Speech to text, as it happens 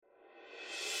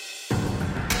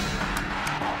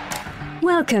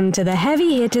Welcome to the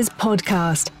Heavy Hitters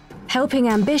podcast, helping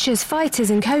ambitious fighters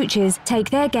and coaches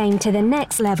take their game to the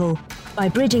next level by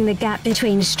bridging the gap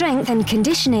between strength and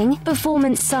conditioning,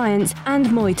 performance science, and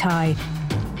Muay Thai.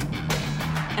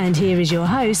 And here is your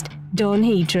host, Don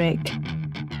Heatrick.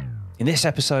 In this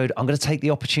episode, I'm going to take the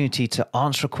opportunity to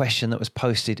answer a question that was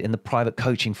posted in the private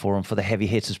coaching forum for the Heavy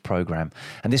Hitters program.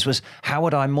 And this was, how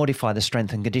would I modify the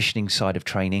strength and conditioning side of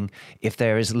training if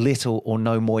there is little or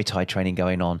no Muay Thai training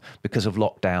going on because of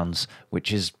lockdowns,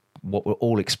 which is what we're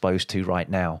all exposed to right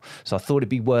now. So I thought it'd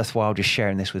be worthwhile just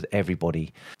sharing this with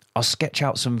everybody. I'll sketch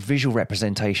out some visual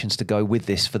representations to go with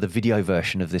this for the video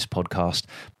version of this podcast,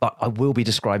 but I will be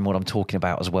describing what I'm talking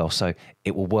about as well. So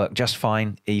it will work just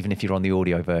fine, even if you're on the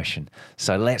audio version.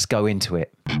 So let's go into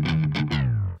it.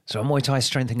 So a Muay Thai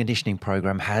strength and conditioning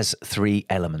program has three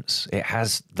elements. It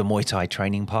has the Muay Thai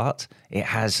training part. It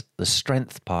has the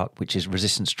strength part, which is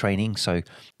resistance training. So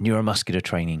neuromuscular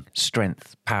training,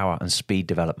 strength, power, and speed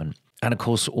development. And of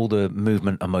course, all the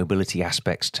movement and mobility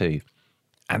aspects too.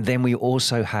 And then we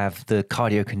also have the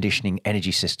cardio conditioning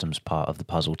energy systems part of the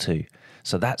puzzle too.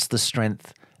 So that's the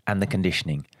strength and the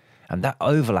conditioning. And that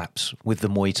overlaps with the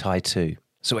Muay Thai too.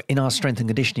 So in our strength and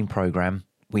conditioning program,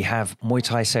 we have Muay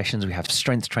Thai sessions, we have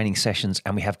strength training sessions,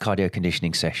 and we have cardio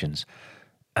conditioning sessions.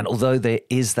 And although there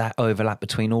is that overlap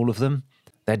between all of them,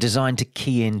 they're designed to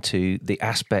key into the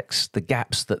aspects, the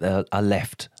gaps that are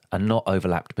left and not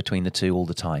overlapped between the two all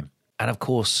the time. And of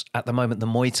course, at the moment, the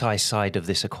Muay Thai side of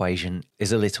this equation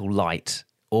is a little light,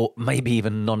 or maybe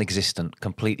even non-existent,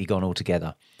 completely gone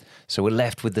altogether. So we're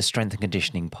left with the strength and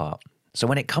conditioning part. So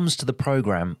when it comes to the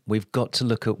program, we've got to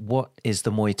look at what is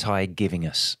the Muay Thai giving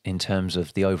us in terms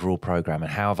of the overall program,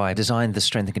 and how have I designed the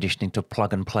strength and conditioning to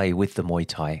plug and play with the Muay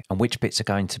Thai, and which bits are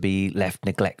going to be left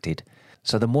neglected.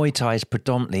 So the Muay Thai is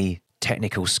predominantly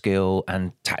technical skill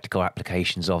and tactical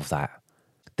applications of that.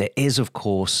 There is, of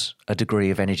course, a degree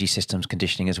of energy systems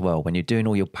conditioning as well. When you're doing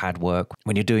all your pad work,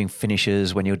 when you're doing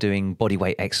finishers, when you're doing body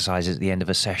weight exercises at the end of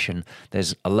a session,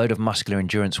 there's a load of muscular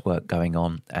endurance work going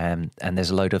on, and there's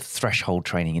a load of threshold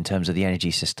training in terms of the energy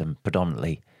system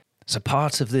predominantly. So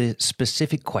part of the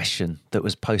specific question that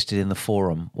was posted in the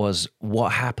forum was,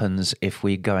 what happens if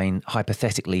we're going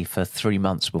hypothetically for 3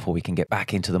 months before we can get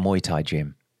back into the Muay Thai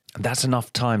gym? And that's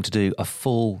enough time to do a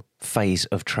full phase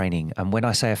of training. And when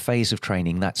I say a phase of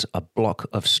training, that's a block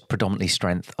of predominantly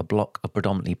strength, a block of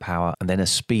predominantly power, and then a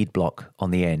speed block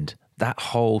on the end. That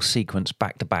whole sequence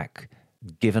back to back,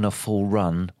 given a full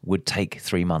run, would take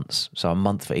 3 months. So a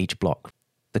month for each block.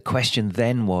 The question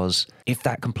then was, if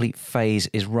that complete phase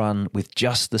is run with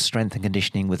just the strength and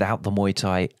conditioning without the Muay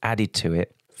Thai added to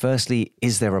it, firstly,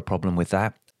 is there a problem with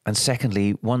that? And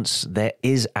secondly, once there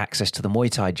is access to the Muay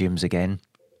Thai gyms again,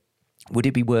 would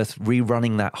it be worth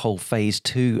rerunning that whole phase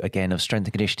 2 again of strength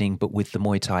and conditioning, but with the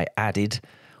Muay Thai added?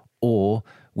 Or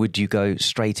would you go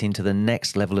straight into the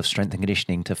next level of strength and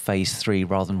conditioning to phase 3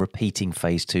 rather than repeating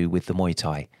phase 2 with the Muay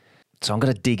Thai? So I'm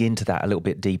going to dig into that a little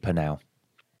bit deeper now.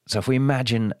 So if we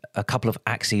imagine a couple of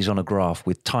axes on a graph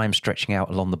with time stretching out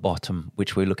along the bottom,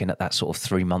 which we're looking at that sort of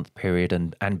 3-month period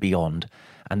and beyond,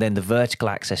 and then the vertical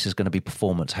axis is going to be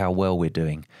performance, how well we're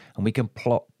doing. And we can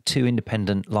plot 2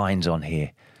 independent lines on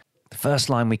here. The first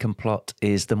line we can plot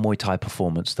is the Muay Thai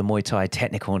performance, the Muay Thai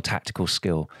technical and tactical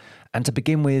skill. And to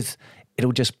begin with,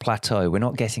 it'll just plateau. We're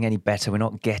not getting any better. We're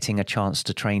not getting a chance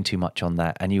to train too much on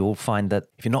that. And you'll find that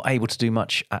if you're not able to do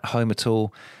much at home at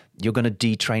all, you're going to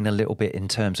detrain a little bit in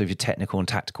terms of your technical and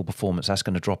tactical performance. That's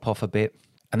going to drop off a bit.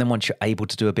 And then once you're able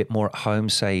to do a bit more at home,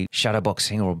 say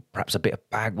shadowboxing or perhaps a bit of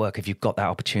bag work, if you've got that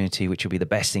opportunity, which will be the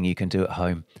best thing you can do at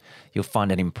home, you'll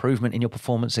find an improvement in your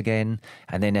performance again.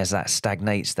 And then as that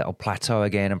stagnates, that'll plateau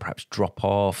again and perhaps drop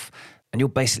off. And you'll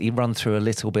basically run through a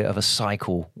little bit of a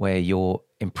cycle where you're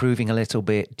improving a little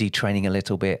bit, detraining a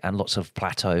little bit, and lots of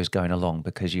plateaus going along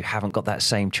because you haven't got that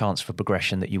same chance for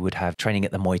progression that you would have training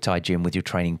at the Muay Thai gym with your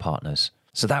training partners.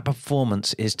 So that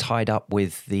performance is tied up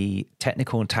with the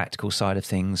technical and tactical side of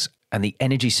things and the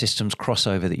energy systems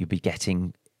crossover that you'll be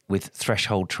getting with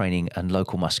threshold training and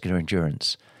local muscular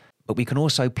endurance. But we can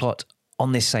also plot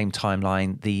on this same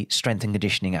timeline the strength and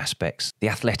conditioning aspects, the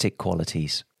athletic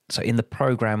qualities. So in the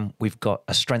program, we've got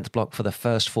a strength block for the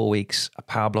first 4 weeks, a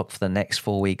power block for the next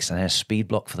 4 weeks, and a speed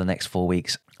block for the next 4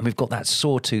 weeks. And we've got that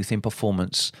sawtooth in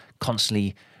performance,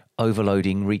 constantly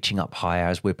overloading, reaching up higher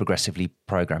as we're progressively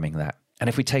programming that. And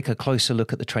if we take a closer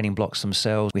look at the training blocks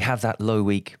themselves, we have that low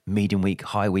week, medium week,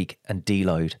 high week, and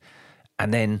deload.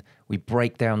 And then we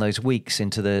break down those weeks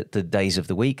into the days of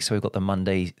the week. So we've got the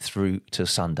Monday through to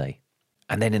Sunday.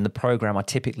 And then in the program, I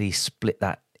typically split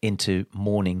that into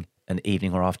morning and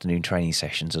evening or afternoon training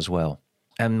sessions as well.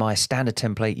 And my standard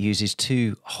template uses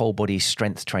 2 whole body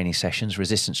strength training sessions,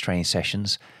 resistance training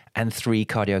sessions, and 3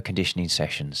 cardio conditioning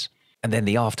sessions. And then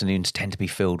the afternoons tend to be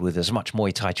filled with as much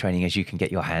Muay Thai training as you can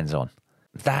get your hands on.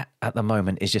 That at the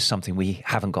moment is just something we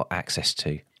haven't got access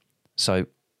to. So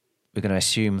we're going to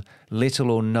assume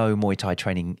little or no Muay Thai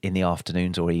training in the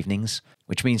afternoons or evenings,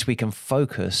 which means we can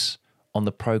focus on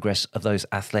the progress of those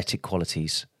athletic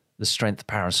qualities, the strength,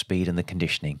 power, and speed, and the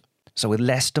conditioning. So with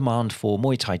less demand for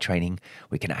Muay Thai training,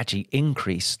 we can actually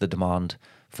increase the demand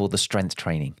for the strength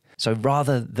training. So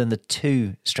rather than the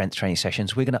 2 strength training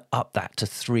sessions, we're going to up that to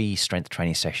 3 strength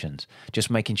training sessions, just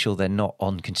making sure they're not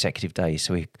on consecutive days.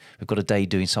 So we've got a day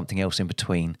doing something else in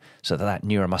between so that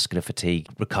neuromuscular fatigue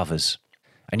recovers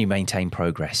and you maintain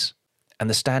progress. And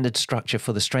the standard structure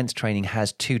for the strength training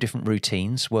has 2 different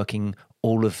routines, working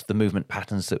all of the movement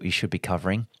patterns that we should be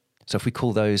covering. So if we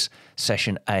call those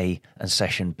session A and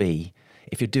session B,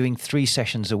 if you're doing 3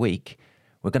 sessions a week,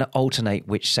 we're going to alternate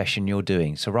which session you're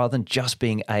doing. So rather than just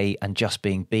being A and just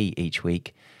being B each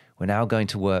week, we're now going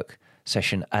to work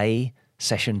session A,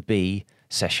 session B,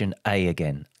 session A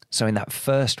again. So in that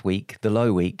first week, the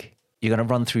low week, you're going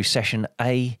to run through session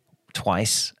A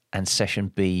twice and session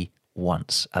B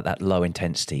once at that low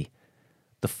intensity.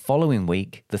 The following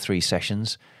week, the 3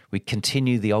 sessions, we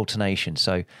continue the alternation.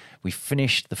 So we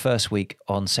finished the first week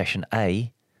on session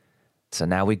A. So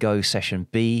now we go session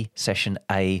B, session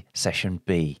A, session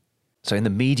B. So in the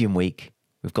medium week,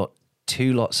 we've got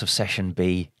 2 lots of session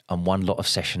B and 1 lot of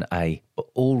session A, but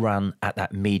all run at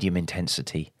that medium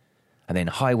intensity. And then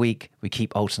high week, we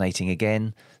keep alternating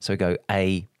again. So we go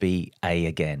A, B, A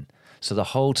again. So the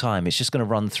whole time it's just going to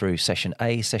run through session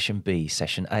A, session B,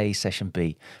 session A, session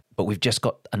B. But we've just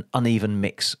got an uneven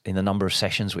mix in the number of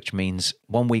sessions, which means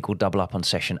 1 week will double up on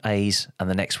session A's and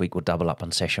the next week will double up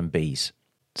on session B's.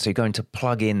 So you're going to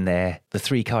plug in there the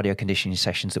 3 cardio conditioning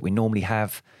sessions that we normally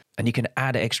have, and you can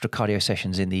add extra cardio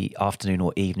sessions in the afternoon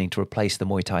or evening to replace the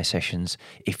Muay Thai sessions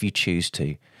if you choose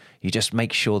to. You just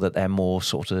make sure that they're more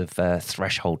sort of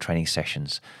threshold training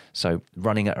sessions. So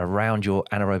running at around your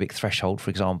anaerobic threshold, for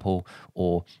example,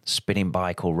 or spinning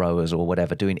bike or rowers or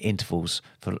whatever, doing intervals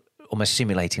for almost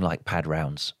simulating like pad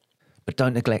rounds. But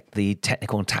don't neglect the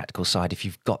technical and tactical side if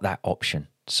you've got that option.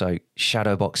 So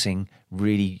shadow boxing,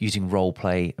 really using role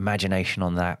play, imagination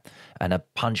on that, and a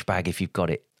punch bag if you've got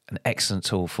it. An excellent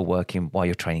tool for working while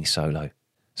you're training solo.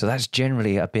 So that's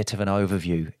generally a bit of an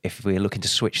overview if we're looking to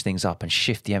switch things up and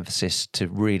shift the emphasis to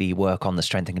really work on the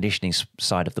strength and conditioning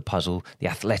side of the puzzle, the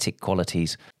athletic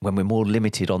qualities, when we're more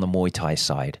limited on the Muay Thai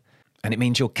side. And it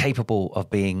means you're capable of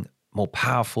being more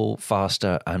powerful,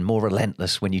 faster, and more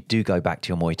relentless when you do go back to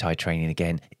your Muay Thai training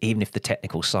again, even if the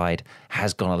technical side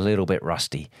has gone a little bit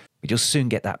rusty. But you'll soon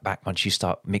get that back once you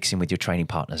start mixing with your training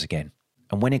partners again.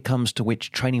 And when it comes to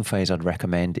which training phase I'd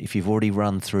recommend, if you've already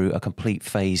run through a complete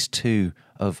phase 2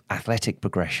 of athletic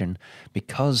progression,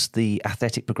 because the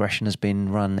athletic progression has been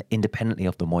run independently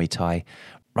of the Muay Thai,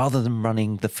 rather than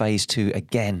running the phase 2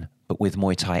 again, but with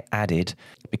Muay Thai added,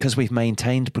 because we've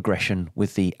maintained progression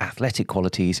with the athletic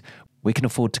qualities, we can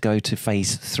afford to go to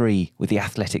phase 3 with the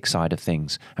athletic side of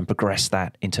things and progress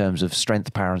that in terms of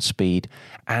strength, power, and speed,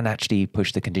 and actually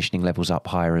push the conditioning levels up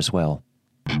higher as well.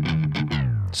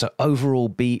 So overall,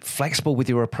 be flexible with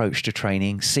your approach to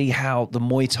training. See how the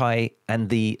Muay Thai and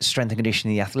the strength and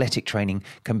conditioning, the athletic training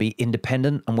can be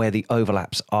independent and where the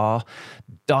overlaps are.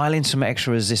 Dial in some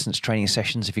extra resistance training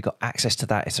sessions. If you've got access to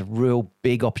that, it's a real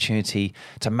big opportunity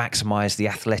to maximize the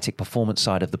athletic performance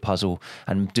side of the puzzle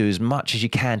and do as much as you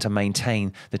can to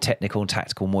maintain the technical and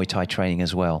tactical Muay Thai training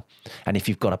as well. And if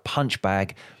you've got a punch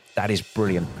bag, that is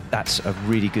brilliant. That's a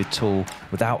really good tool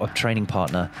without a training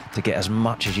partner to get as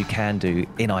much as you can do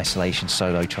in isolation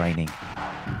solo training.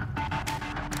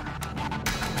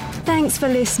 Thanks for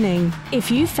listening.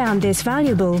 If you found this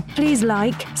valuable, please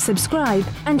like, subscribe,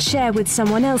 and share with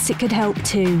someone else it could help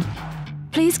too.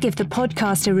 Please give the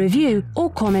podcast a review or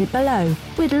comment below.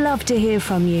 We'd love to hear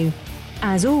from you.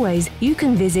 As always, you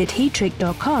can visit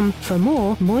heatrick.com for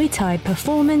more Muay Thai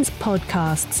performance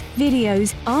podcasts,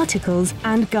 videos, articles,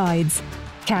 and guides.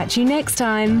 Catch you next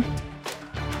time.